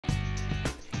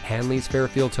Hanlees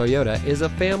Fairfield Toyota is a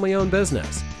family-owned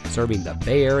business serving the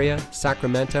Bay Area,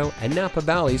 Sacramento, and Napa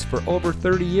Valleys for over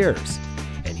 30 years.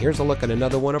 And here's a look at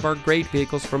another one of our great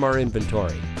vehicles from our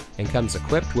inventory, and comes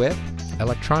equipped with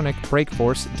electronic brake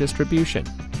force distribution,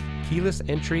 keyless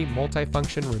entry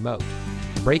multifunction remote,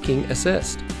 braking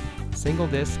assist, single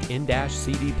disc in-dash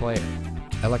CD player,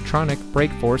 electronic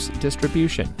brake force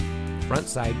distribution, front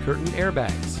side curtain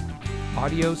airbags,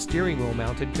 audio steering wheel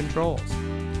mounted controls,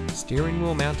 steering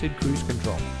wheel mounted cruise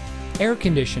control, air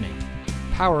conditioning,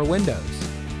 power windows,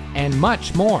 and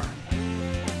much more.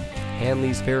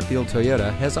 Hanlees Fairfield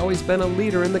Toyota has always been a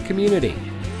leader in the community,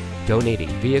 donating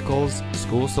vehicles,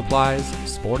 school supplies,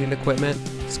 sporting equipment,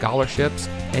 scholarships,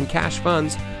 and cash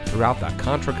funds throughout the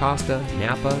Contra Costa,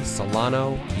 Napa,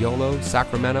 Solano, Yolo,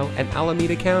 Sacramento, and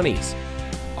Alameda counties.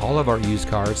 All of our used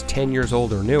cars 10 years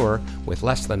old or newer with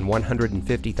less than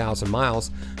 150,000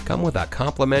 miles come with a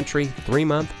complimentary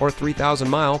 3-month or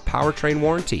 3,000-mile powertrain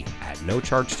warranty at no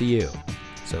charge to you.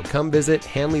 So come visit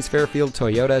Hanlees Fairfield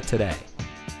Toyota today.